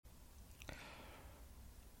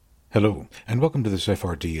Hello, and welcome to this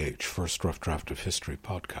FRDH, First Rough Draft of History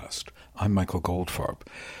podcast. I'm Michael Goldfarb.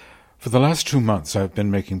 For the last 2 months, I've been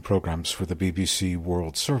making programs for the BBC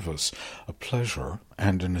World Service, a pleasure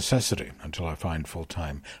and a necessity until I find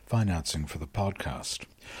full-time financing for the podcast.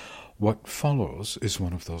 What follows is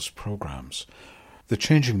one of those programs. The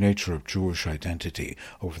changing nature of Jewish identity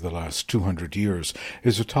over the last 200 years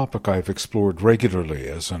is a topic I've explored regularly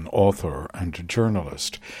as an author and a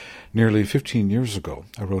journalist. Nearly 15 years ago,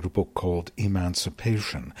 I wrote a book called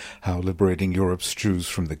Emancipation, How Liberating Europe's Jews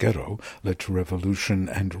from the Ghetto Led to Revolution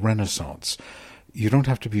and Renaissance. You don't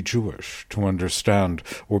have to be Jewish to understand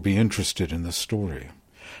or be interested in the story.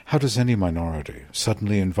 How does any minority,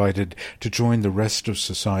 suddenly invited to join the rest of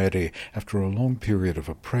society after a long period of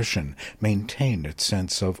oppression, maintain its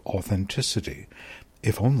sense of authenticity,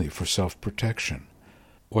 if only for self-protection?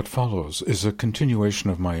 What follows is a continuation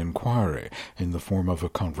of my inquiry in the form of a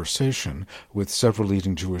conversation with several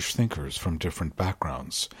leading Jewish thinkers from different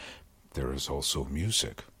backgrounds. There is also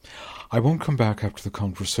music. I won't come back after the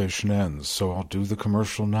conversation ends, so I'll do the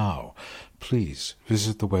commercial now. Please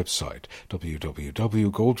visit the website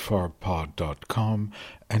www.goldfarbpod.com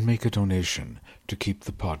and make a donation to keep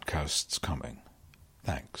the podcasts coming.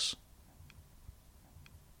 Thanks.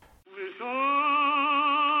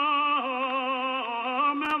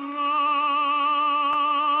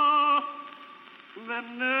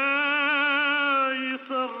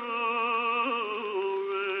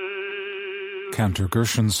 Cantor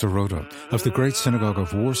Gershon Sirota of the Great Synagogue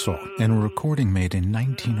of Warsaw in a recording made in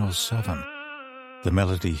 1907. The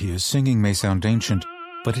melody he is singing may sound ancient,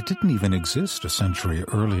 but it didn't even exist a century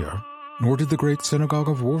earlier, nor did the Great Synagogue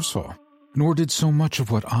of Warsaw, nor did so much of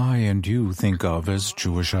what I and you think of as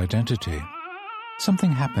Jewish identity.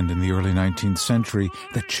 Something happened in the early 19th century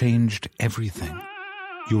that changed everything.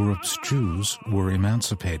 Europe's Jews were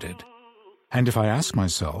emancipated. And if I ask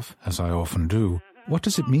myself, as I often do, what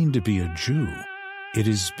does it mean to be a Jew? It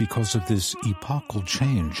is because of this epochal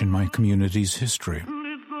change in my community's history.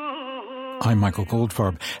 I'm Michael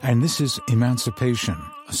Goldfarb, and this is Emancipation,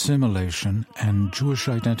 Assimilation, and Jewish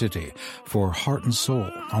Identity for Heart and Soul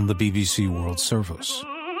on the BBC World Service.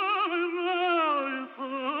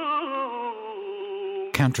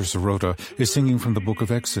 Cantor Sirota is singing from the book of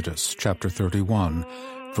Exodus, chapter 31,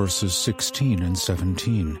 verses 16 and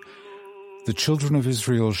 17. The children of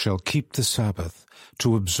Israel shall keep the Sabbath,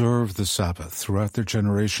 to observe the Sabbath throughout their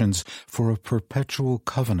generations for a perpetual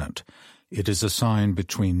covenant. It is a sign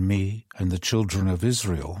between me and the children of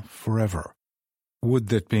Israel forever. Would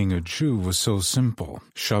that being a Jew was so simple.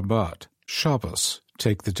 Shabbat, Shabbos,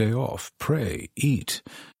 take the day off, pray, eat.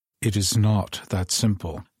 It is not that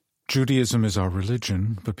simple. Judaism is our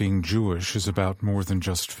religion, but being Jewish is about more than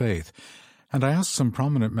just faith. And I asked some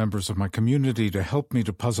prominent members of my community to help me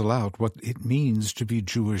to puzzle out what it means to be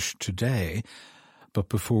Jewish today. But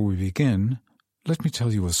before we begin, let me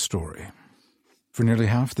tell you a story. For nearly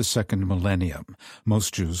half the second millennium,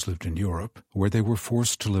 most Jews lived in Europe, where they were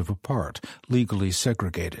forced to live apart, legally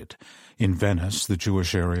segregated. In Venice, the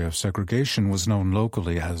Jewish area of segregation was known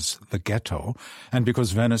locally as the ghetto, and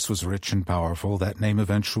because Venice was rich and powerful, that name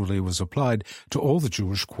eventually was applied to all the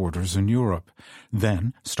Jewish quarters in Europe.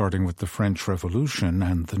 Then, starting with the French Revolution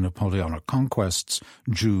and the Napoleonic conquests,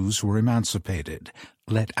 Jews were emancipated,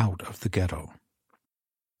 let out of the ghetto.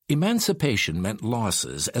 Emancipation meant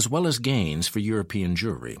losses as well as gains for European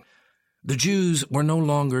Jewry. The Jews were no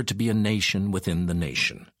longer to be a nation within the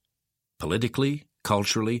nation. Politically,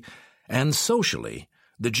 culturally, and socially,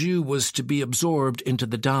 the Jew was to be absorbed into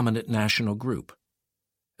the dominant national group.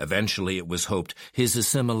 Eventually, it was hoped his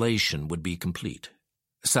assimilation would be complete.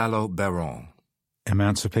 Salo Baron.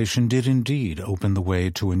 Emancipation did indeed open the way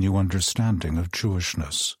to a new understanding of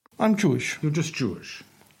Jewishness. I'm Jewish. You're just Jewish.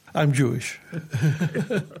 I'm Jewish.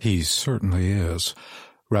 He certainly is.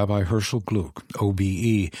 Rabbi Herschel Gluck,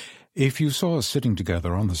 OBE. If you saw us sitting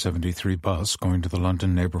together on the 73 bus going to the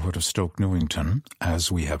London neighborhood of Stoke Newington,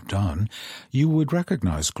 as we have done, you would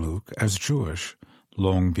recognize Gluck as Jewish.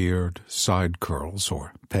 Long beard, side curls,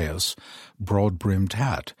 or payas, broad-brimmed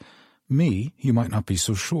hat. Me, you might not be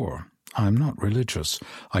so sure. I'm not religious.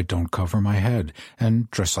 I don't cover my head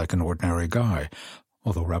and dress like an ordinary guy.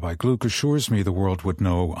 Although Rabbi Gluck assures me the world would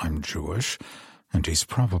know I'm Jewish, and he's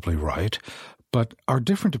probably right, but our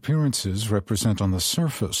different appearances represent on the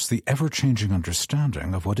surface the ever-changing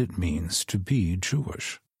understanding of what it means to be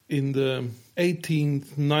Jewish. In the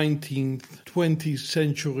 18th, 19th, 20th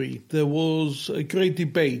century, there was a great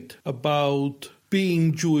debate about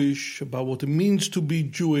being Jewish, about what it means to be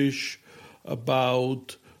Jewish,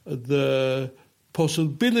 about the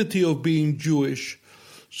possibility of being Jewish.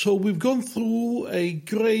 So we've gone through a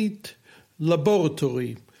great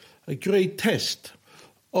laboratory a great test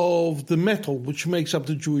of the metal which makes up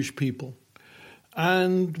the Jewish people.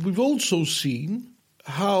 And we've also seen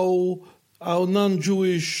how our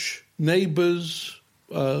non-Jewish neighbors,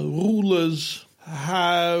 rulers,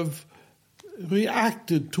 have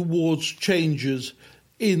reacted towards changes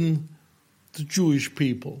in the Jewish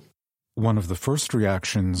people. One of the first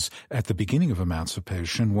reactions at the beginning of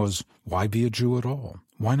emancipation was, why be a Jew at all?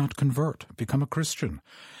 Why not convert, become a Christian?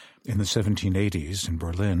 In the 1780s in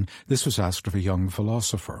Berlin, this was asked of a young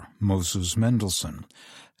philosopher, Moses Mendelssohn.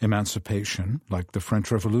 Emancipation, like the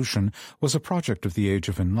French Revolution, was a project of the Age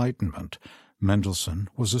of Enlightenment. Mendelssohn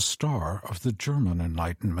was a star of the German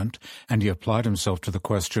Enlightenment, and he applied himself to the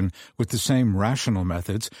question with the same rational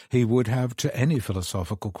methods he would have to any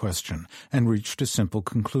philosophical question, and reached a simple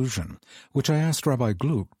conclusion, which I asked Rabbi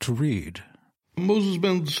Gluck to read. Moses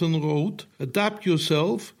Mendelssohn wrote, "Adapt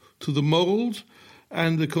yourself to the morals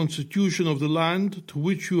and the constitution of the land to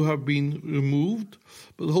which you have been removed,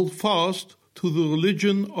 but hold fast to the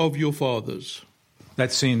religion of your fathers."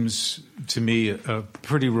 That seems to me a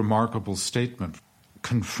pretty remarkable statement,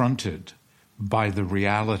 confronted by the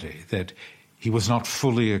reality that he was not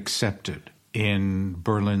fully accepted in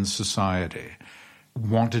Berlin society,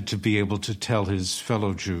 wanted to be able to tell his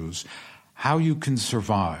fellow Jews how you can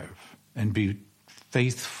survive and be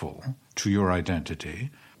faithful to your identity,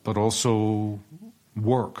 but also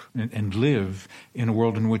work and live in a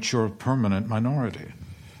world in which you're a permanent minority.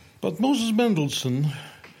 But Moses Mendelssohn,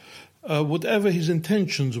 whatever his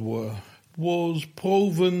intentions were, was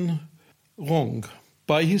proven wrong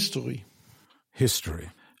by history. History,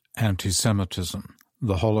 anti-Semitism,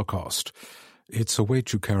 the Holocaust. It's a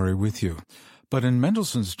weight you carry with you. But in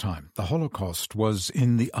Mendelssohn's time, the Holocaust was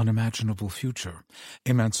in the unimaginable future.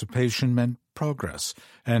 Emancipation meant progress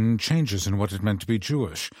and changes in what it meant to be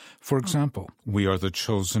Jewish. For example, we are the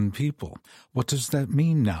chosen people. What does that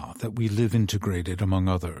mean now that we live integrated among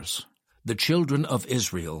others? The children of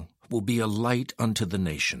Israel will be a light unto the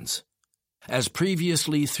nations. As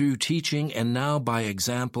previously through teaching and now by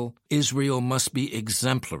example, Israel must be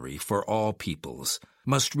exemplary for all peoples,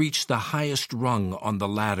 must reach the highest rung on the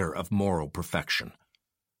ladder of moral perfection.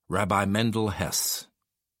 Rabbi Mendel Hess.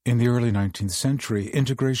 In the early 19th century,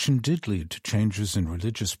 integration did lead to changes in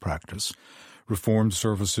religious practice. Reformed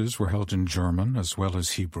services were held in German as well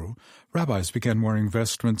as Hebrew. Rabbis began wearing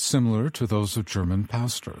vestments similar to those of German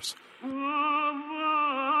pastors.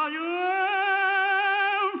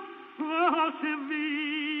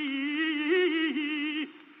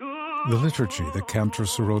 The liturgy that Cantor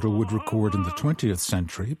Sirota would record in the 20th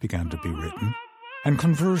century began to be written, and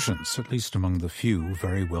conversions, at least among the few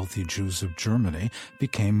very wealthy Jews of Germany,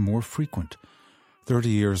 became more frequent. 30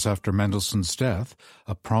 years after Mendelssohn's death,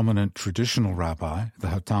 a prominent traditional rabbi, the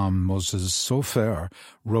Hatam Moses Sofer,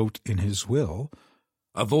 wrote in his will,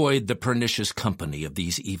 "Avoid the pernicious company of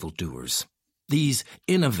these evildoers, these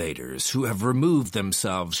innovators who have removed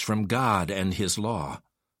themselves from God and his law.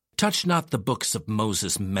 Touch not the books of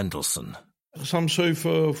Moses Mendelssohn." Hatam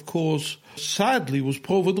Sofer, of course, sadly was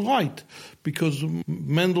proven right, because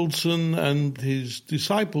Mendelssohn and his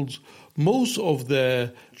disciples, most of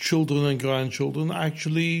their children and grandchildren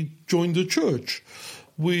actually joined the church,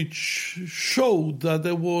 which showed that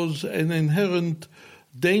there was an inherent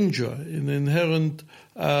danger, an inherent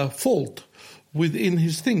fault within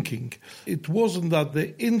his thinking. It wasn't that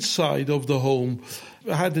the inside of the home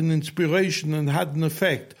had an inspiration and had an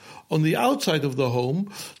effect on the outside of the home,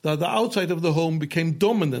 that the outside of the home became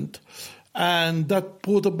dominant, and that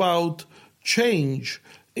brought about change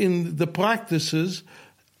in the practices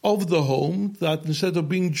of the home, that instead of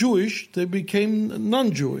being Jewish, they became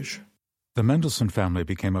non-Jewish. The Mendelssohn family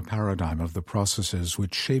became a paradigm of the processes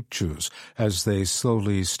which shaped Jews as they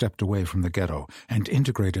slowly stepped away from the ghetto and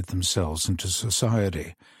integrated themselves into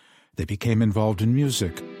society. They became involved in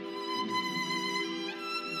music.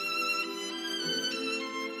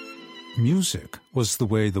 Music was the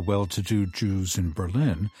way the well-to-do Jews in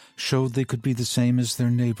Berlin showed they could be the same as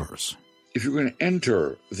their neighbors. If you're going to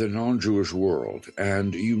enter the non-Jewish world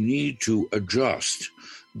and you need to adjust,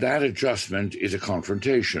 that adjustment is a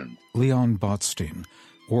confrontation. Leon Botstein,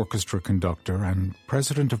 orchestra conductor and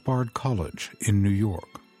president of Bard College in New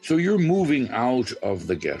York. So you're moving out of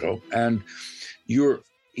the ghetto and you're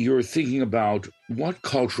thinking about what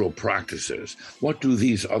cultural practices, what do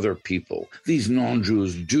these other people, these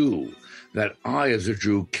non-Jews do that I as a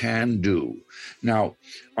Jew can do? Now,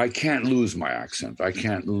 I can't lose my accent. I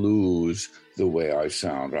can't lose the way I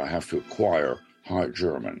sound. I have to acquire high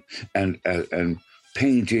German. And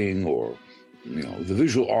painting or, the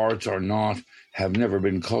visual arts are not have never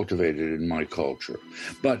been cultivated in my culture.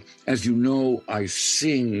 But as you know, I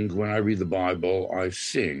sing when I read the Bible, I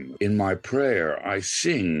sing. In my prayer, I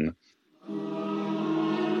sing.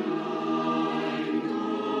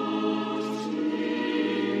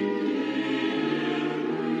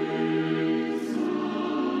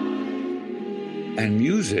 And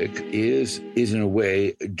music is in a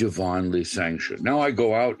way divinely sanctioned. Now I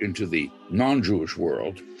go out into the non-Jewish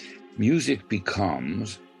world. Music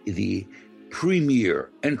becomes the premier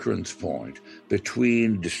entrance point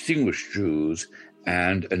between distinguished Jews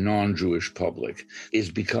and a non-Jewish public.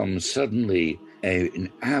 It becomes suddenly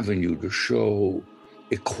an avenue to show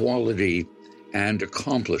equality and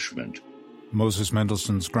accomplishment. Moses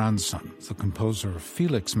Mendelssohn's grandson, the composer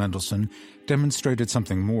Felix Mendelssohn, demonstrated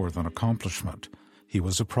something more than accomplishment. He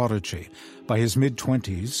was a prodigy. By his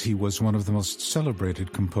mid-20s, he was one of the most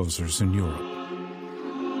celebrated composers in Europe.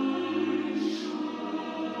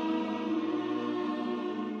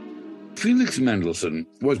 Felix Mendelssohn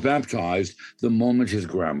was baptized the moment his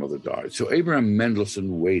grandmother died. So Abraham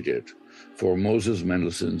Mendelssohn waited for Moses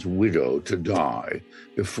Mendelssohn's widow to die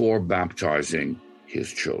before baptizing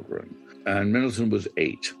his children. And Mendelssohn was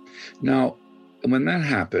 8. Now, when that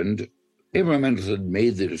happened, Abraham Mendelssohn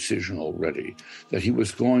made the decision already that he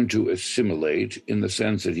was going to assimilate in the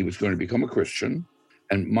sense that he was going to become a Christian,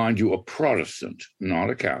 and mind you, a Protestant, not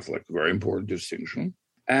a Catholic, very important distinction.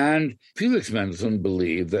 And Felix Mendelssohn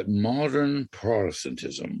believed that modern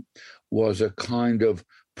Protestantism was a kind of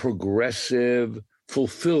progressive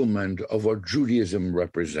fulfillment of what Judaism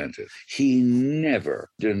represented. He never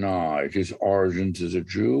denied his origins as a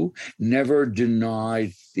Jew, never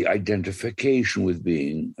denied the identification with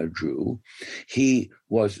being a Jew. He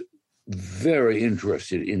was very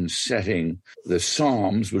interested in setting the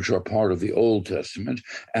Psalms, which are part of the Old Testament,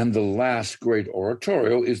 and the last great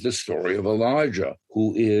oratorio is the story of Elijah,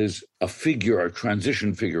 who is a figure, a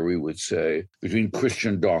transition figure, we would say, between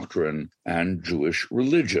Christian doctrine and Jewish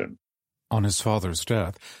religion. On his father's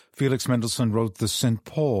death, Felix Mendelssohn wrote the St.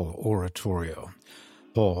 Paul Oratorio,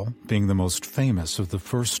 Paul being the most famous of the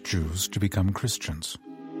first Jews to become Christians.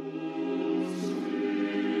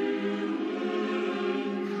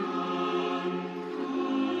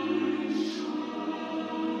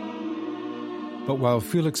 But while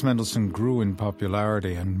Felix Mendelssohn grew in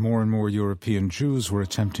popularity and more European Jews were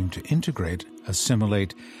attempting to integrate,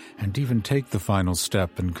 assimilate, and even take the final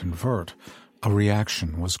step and convert, a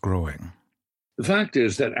reaction was growing. The fact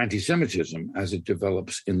is that anti-Semitism, as it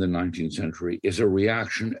develops in the 19th century, is a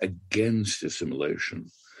reaction against assimilation.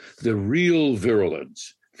 The real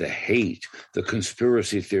virulence, the hate, the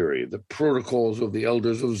conspiracy theory, the protocols of the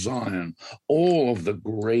elders of Zion, all of the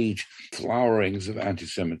great flowerings of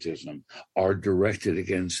anti-Semitism are directed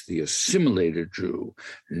against the assimilated Jew,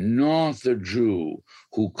 not the Jew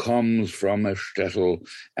who comes from a shtetl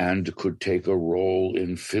and could take a role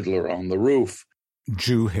in Fiddler on the Roof.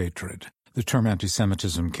 Jew hatred, the term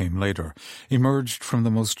anti-Semitism came later, emerged from the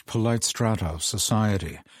most polite strata of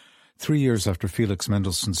society. 3 years after Felix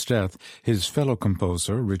Mendelssohn's death, his fellow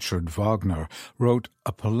composer, Richard Wagner, wrote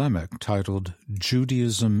a polemic titled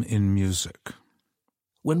Judaism in Music.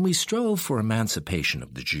 When we strove for emancipation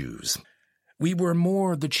of the Jews, we were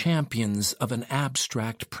more the champions of an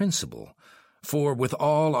abstract principle, for with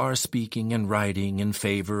all our speaking and writing in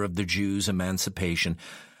favor of the Jews' emancipation,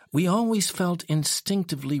 we always felt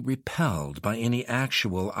instinctively repelled by any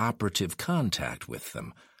actual operative contact with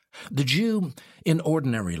them. The Jew, in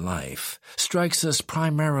ordinary life, strikes us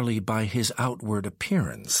primarily by his outward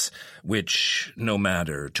appearance, which, no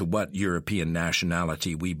matter to what European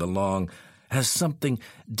nationality we belong, has something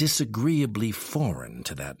disagreeably foreign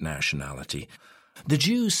to that nationality. The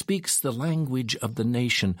Jew speaks the language of the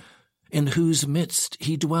nation, in whose midst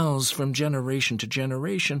he dwells from generation to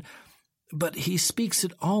generation, but he speaks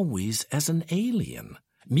it always as an alien.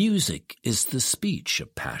 Music is the speech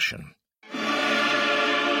of passion.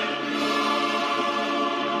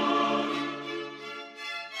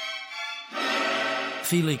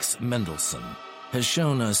 Felix Mendelssohn has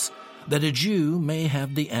shown us that a Jew may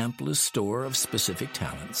have the amplest store of specific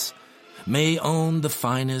talents, may own the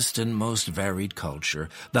finest and most varied culture,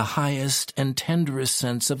 the highest and tenderest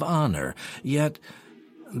sense of honor, yet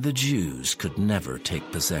the Jews could never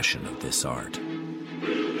take possession of this art.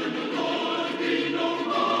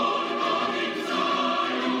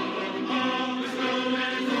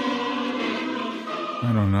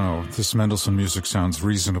 I don't know. This Mendelssohn music sounds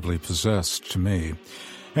reasonably possessed to me.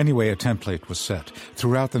 Anyway, a template was set.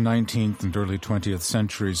 Throughout the 19th and early 20th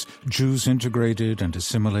centuries, Jews integrated and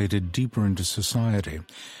assimilated deeper into society.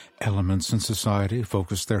 Elements in society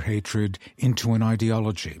focused their hatred into an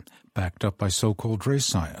ideology, backed up by so-called race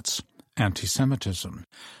science. anti-Semitism.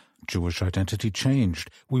 Jewish identity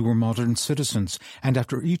changed. We were modern citizens, and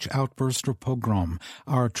after each outburst or pogrom,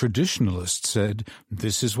 our traditionalists said,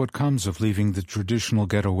 this is what comes of leaving the traditional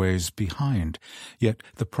ghettoways behind. Yet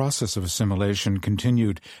the process of assimilation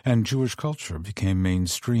continued, and Jewish culture became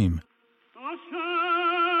mainstream.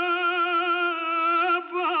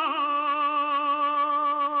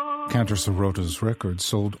 Cantor Sorota's records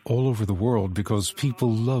sold all over the world because people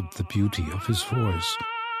loved the beauty of his voice.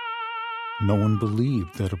 No one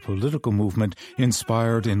believed that a political movement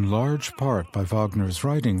inspired in large part by Wagner's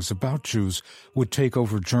writings about Jews would take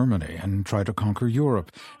over Germany and try to conquer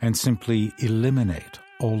Europe and simply eliminate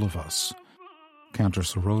all of us. Cantor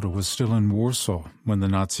Sirota was still in Warsaw when the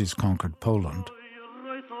Nazis conquered Poland.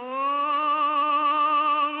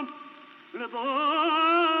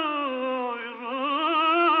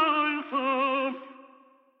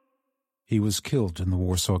 He was killed in the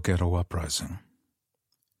Warsaw Ghetto Uprising.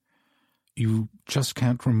 You just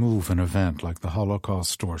can't remove an event like the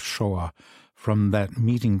Holocaust or Shoah from that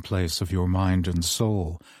meeting place of your mind and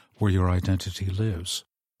soul where your identity lives.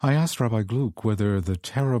 I asked Rabbi Gluck whether the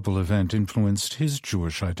terrible event influenced his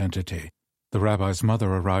Jewish identity. The rabbi's mother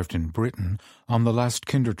arrived in Britain on the last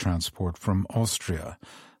Kindertransport from Austria.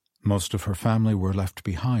 Most of her family were left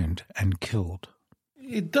behind and killed.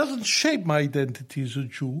 It doesn't shape my identity as a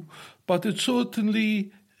Jew, but it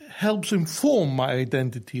certainly helps inform my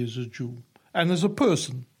identity as a Jew and as a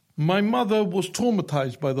person. My mother was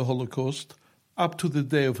traumatized by the Holocaust up to the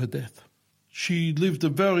day of her death. She lived a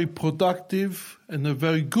very productive and a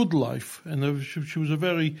very good life, and she was a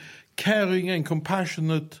very caring and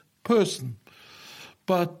compassionate person.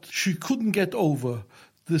 But she couldn't get over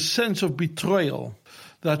the sense of betrayal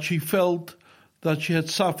that she felt that she had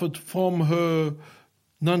suffered from her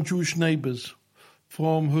non-Jewish neighbors,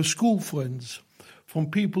 from her school friends,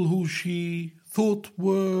 from people who she thought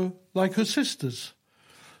were like her sisters.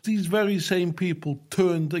 These very same people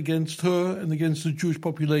turned against her and against the Jewish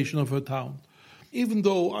population of her town. Even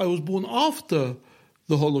though I was born after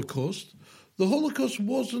the Holocaust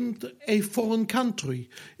wasn't a foreign country.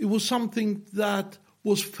 It was something that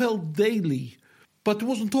was felt daily, but it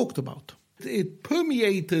wasn't talked about. It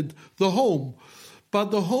permeated the home,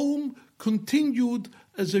 but the home continued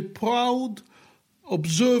as a proud,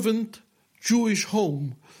 observant Jewish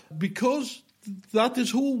home, because that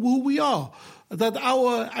is who we are, that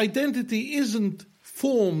our identity isn't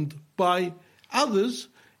formed by others,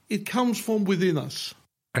 it comes from within us.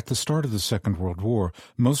 At the start of the Second World War,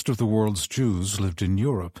 most of the world's Jews lived in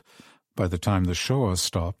Europe. By the time the Shoah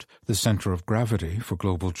stopped, the center of gravity for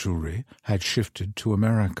global Jewry had shifted to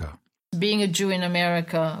America. Being a Jew in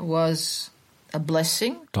America was a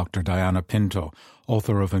blessing. Dr. Diana Pinto,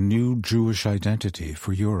 author of A New Jewish Identity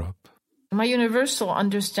for Europe. My universal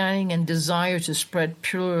understanding and desire to spread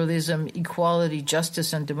pluralism, equality,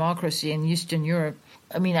 justice, and democracy in Eastern Europe,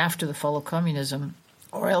 after the fall of communism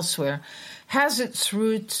or elsewhere, has its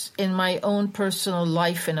roots in my own personal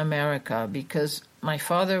life in America, because my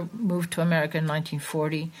father moved to America in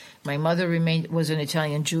 1940. My mother was an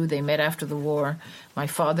Italian Jew. They met after the war. My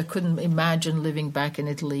father couldn't imagine living back in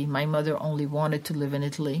Italy. My mother only wanted to live in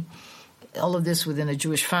Italy. All of this within a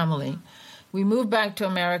Jewish family. We moved back to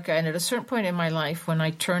America, and at a certain point in my life, when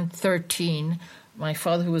I turned 13, my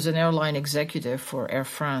father, who was an airline executive for Air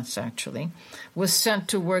France, actually, was sent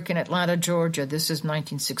to work in Atlanta, Georgia. This is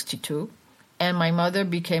 1962. And my mother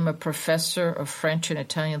became a professor of French and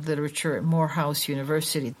Italian literature at Morehouse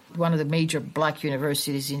University, one of the major black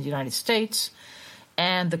universities in the United States,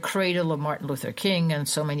 and the cradle of Martin Luther King and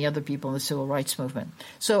so many other people in the civil rights movement.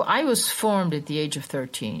 So I was formed at the age of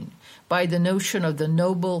 13 by the notion of the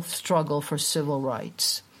noble struggle for civil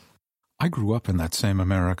rights. I grew up in that same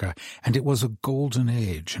America, and it was a golden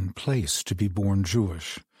age and place to be born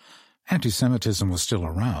Jewish. Anti-Semitism was still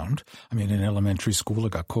around. In elementary school I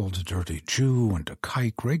got called a dirty Jew and a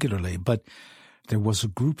kike regularly, but there was a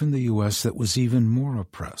group in the U.S. that was even more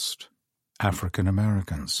oppressed, African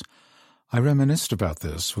Americans. I reminisced about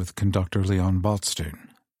this with conductor Leon Botstein.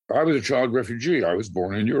 I was a child refugee. I was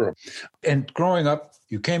born in Europe. And growing up,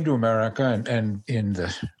 you came to America, and in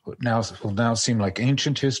the what will now seem like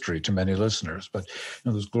ancient history to many listeners, but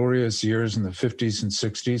those glorious years in the 50s and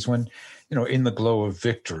 60s when, in the glow of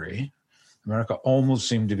victory, America almost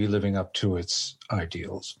seemed to be living up to its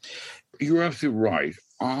ideals. You're absolutely right.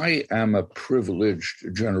 I am a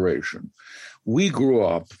privileged generation. We grew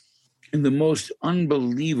up in the most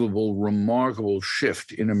unbelievable, remarkable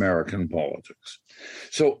shift in American politics.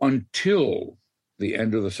 So until the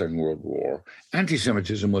end of the Second World War,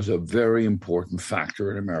 anti-Semitism was a very important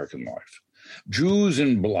factor in American life. Jews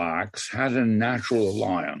and blacks had a natural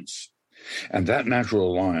alliance, and that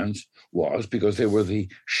natural alliance was because they were the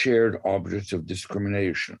shared objects of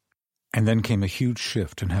discrimination. And then came a huge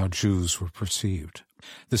shift in how Jews were perceived.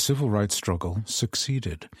 The civil rights struggle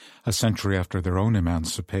succeeded. A century after their own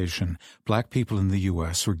emancipation, black people in the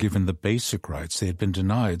U.S. were given the basic rights they had been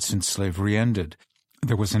denied since slavery ended.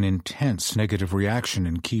 There was an intense negative reaction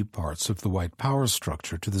in key parts of the white power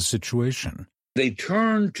structure to the situation. They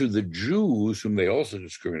turned to the Jews, whom they also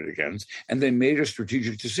discriminated against, and they made a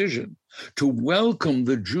strategic decision to welcome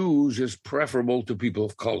the Jews as preferable to people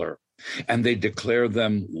of color, and they declared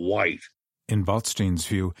them white. In Botstein's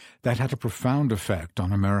view, that had a profound effect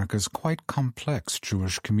on America's quite complex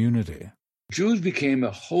Jewish community. Jews became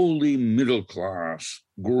a wholly middle-class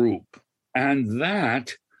group, and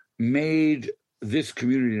that made this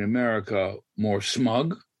community in America more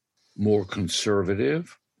smug, more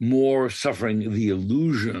conservative, more suffering the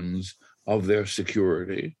illusions of their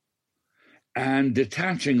security, and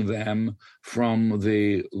detaching them from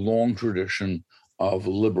the long tradition of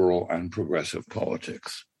liberal and progressive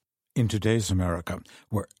politics. In today's America,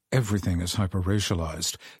 where everything is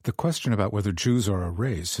hyper-racialized, the question about whether Jews are a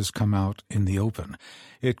race has come out in the open.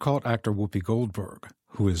 It caught actor Whoopi Goldberg,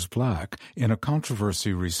 who is black, in a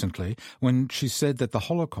controversy recently when she said that the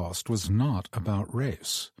Holocaust was not about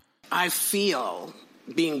race. I feel,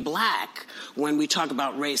 being black, when we talk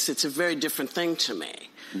about race, it's a very different thing to me.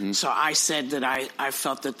 Mm-hmm. So I said that I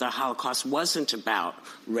felt that the Holocaust wasn't about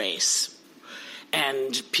race.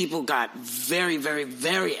 And people got very, very,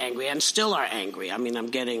 very angry, and still are angry. I mean, I'm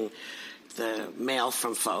getting the mail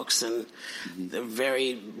from folks, and the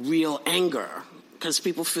very real anger, because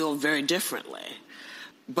people feel very differently.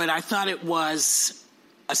 But I thought it was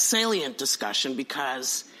a salient discussion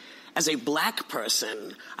because as a black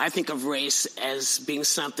person, I think of race as being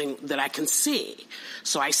something that I can see.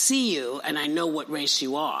 So I see you, and I know what race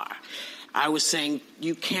you are. I was saying,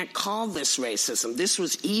 you can't call this racism. This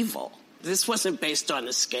was evil. This wasn't based on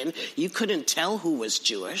the skin. You couldn't tell who was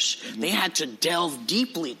Jewish. They had to delve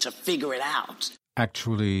deeply to figure it out.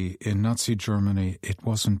 Actually, in Nazi Germany, it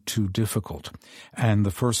wasn't too difficult. And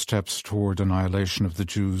the first steps toward annihilation of the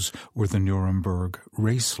Jews were the Nuremberg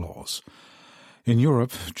race laws. In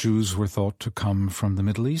Europe, Jews were thought to come from the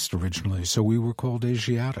Middle East originally, so we were called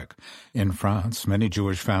Asiatic. In France, many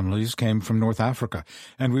Jewish families came from North Africa,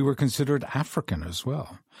 and we were considered African as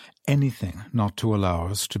well. Anything not to allow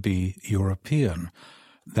us to be European.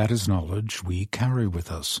 That is knowledge we carry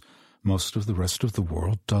with us. Most of the rest of the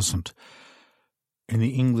world doesn't. In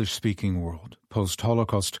the English-speaking world,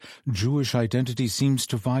 post-Holocaust, Jewish identity seems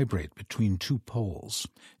to vibrate between two poles,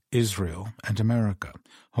 Israel and America,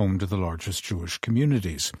 home to the largest Jewish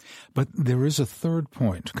communities. But there is a third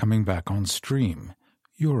point coming back on stream,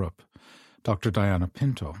 Europe. Dr. Diana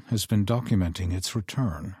Pinto has been documenting its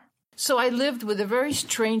return. So I lived with a very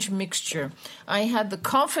strange mixture. I had the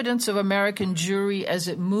confidence of American Jewry as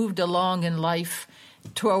it moved along in life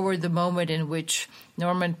toward the moment in which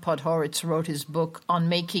Norman Podhoretz wrote his book On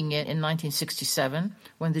Making It in 1967,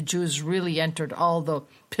 when the Jews really entered all the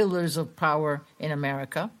pillars of power in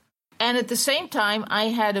America. And at the same time, I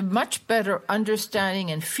had a much better understanding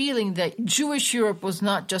and feeling that Jewish Europe was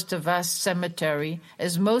not just a vast cemetery,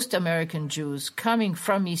 as most American Jews coming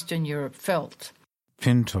from Eastern Europe felt.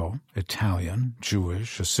 Pinto, Italian,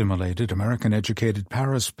 Jewish, assimilated, American-educated,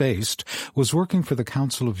 Paris-based, was working for the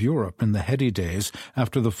Council of Europe in the heady days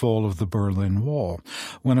after the fall of the Berlin Wall,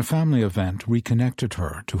 when a family event reconnected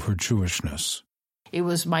her to her Jewishness. It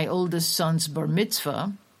was my oldest son's bar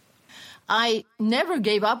mitzvah. I never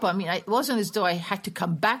gave up. I mean, it wasn't as though I had to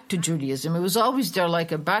come back to Judaism. It was always there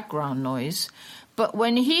like a background noise. But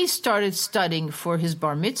when he started studying for his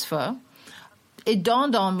bar mitzvah, it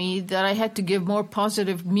dawned on me that I had to give more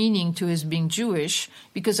positive meaning to his being Jewish,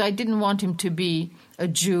 because I didn't want him to be a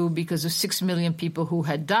Jew because of 6 million people who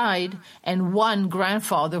had died and one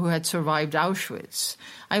grandfather who had survived Auschwitz.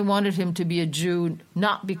 I wanted him to be a Jew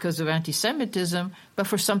not because of anti-Semitism, but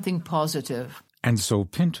for something positive. And so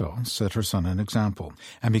Pinto set her son an example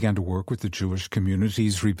and began to work with the Jewish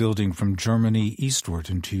communities rebuilding from Germany eastward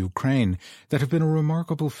into Ukraine that have been a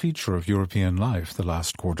remarkable feature of European life the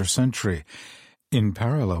last quarter century. In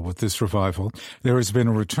parallel with this revival, there has been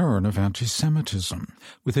a return of anti-Semitism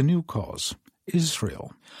with a new cause,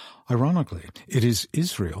 Israel. Ironically, it is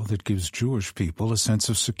Israel that gives Jewish people a sense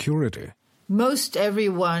of security. Most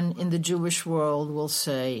everyone in the Jewish world will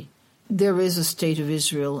say, there is a state of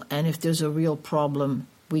Israel, and if there's a real problem,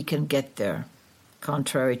 we can get there,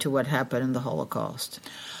 contrary to what happened in the Holocaust.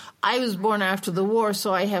 I was born after the war,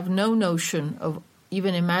 so I have no notion of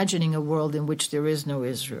even imagining a world in which there is no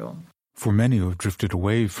Israel. For many who have drifted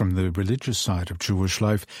away from the religious side of Jewish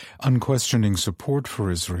life, unquestioning support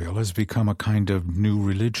for Israel has become a kind of new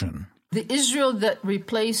religion. The Israel that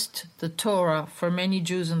replaced the Torah for many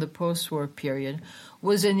Jews in the post-war period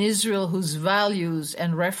was an Israel whose values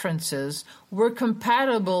and references were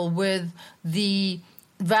compatible with the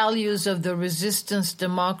values of the resistance,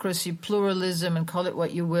 democracy, pluralism, and call it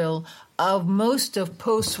what you will, of most of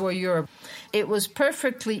post-war Europe. It was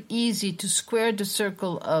perfectly easy to square the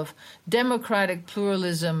circle of democratic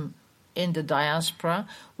pluralism in the diaspora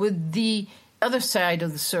with the other side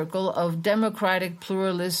of the circle of democratic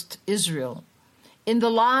pluralist Israel. In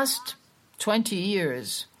the last 20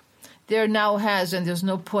 years, there now has, and there's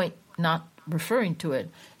no point not referring to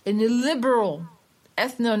it, an illiberal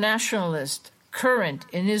ethno-nationalist current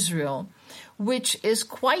in Israel, which is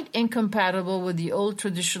quite incompatible with the old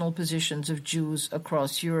traditional positions of Jews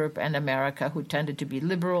across Europe and America, who tended to be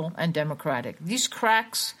liberal and democratic. These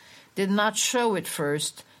cracks did not show at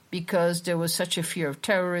first because there was such a fear of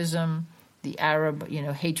terrorism, the Arab,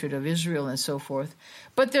 hatred of Israel and so forth.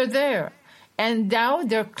 But they're there. And now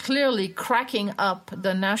they're clearly cracking up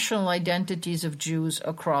the national identities of Jews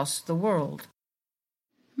across the world.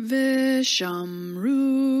 Veshamru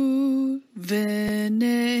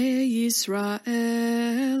v'nei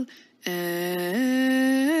Yisrael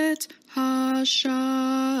et hashabat.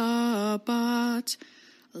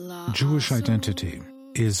 Jewish identity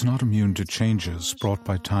is not immune to changes brought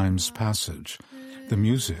by time's passage. The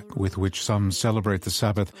music with which some celebrate the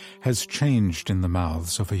Sabbath has changed in the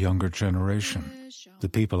mouths of a younger generation. The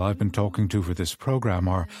people I've been talking to for this program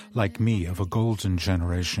are, like me, of a golden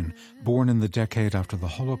generation, born in the decade after the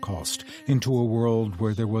Holocaust, into a world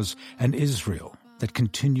where there was an Israel that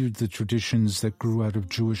continued the traditions that grew out of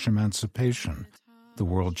Jewish emancipation. The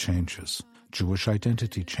world changes. Jewish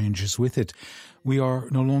identity changes with it. We are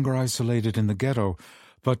no longer isolated in the ghetto,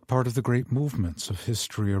 but part of the great movements of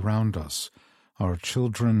history around us. Our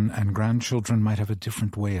children and grandchildren might have a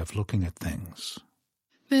different way of looking at things.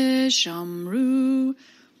 Veshamru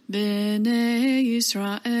b'nei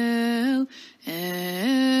Yisrael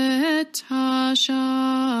et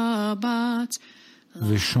hashabat.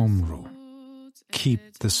 Vishomru,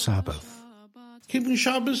 keep the Sabbath. Keeping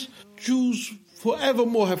Shabbos, Jews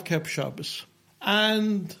forevermore have kept Shabbos.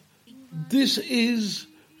 And this is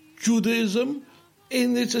Judaism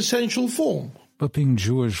in its essential form. But being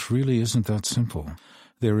Jewish really isn't that simple.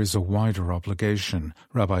 There is a wider obligation,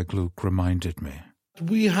 Rabbi Gluck reminded me.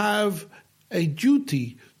 We have a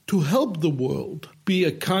duty to help the world be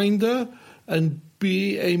a kinder and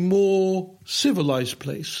be a more civilized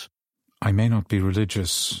place. I may not be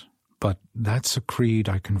religious, but that's a creed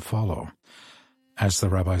I can follow. As the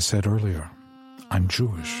rabbi said earlier, I'm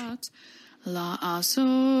Jewish.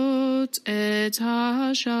 La'asot et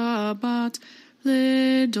ha-Shabbat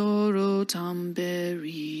ledorotam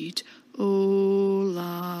berit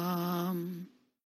olam.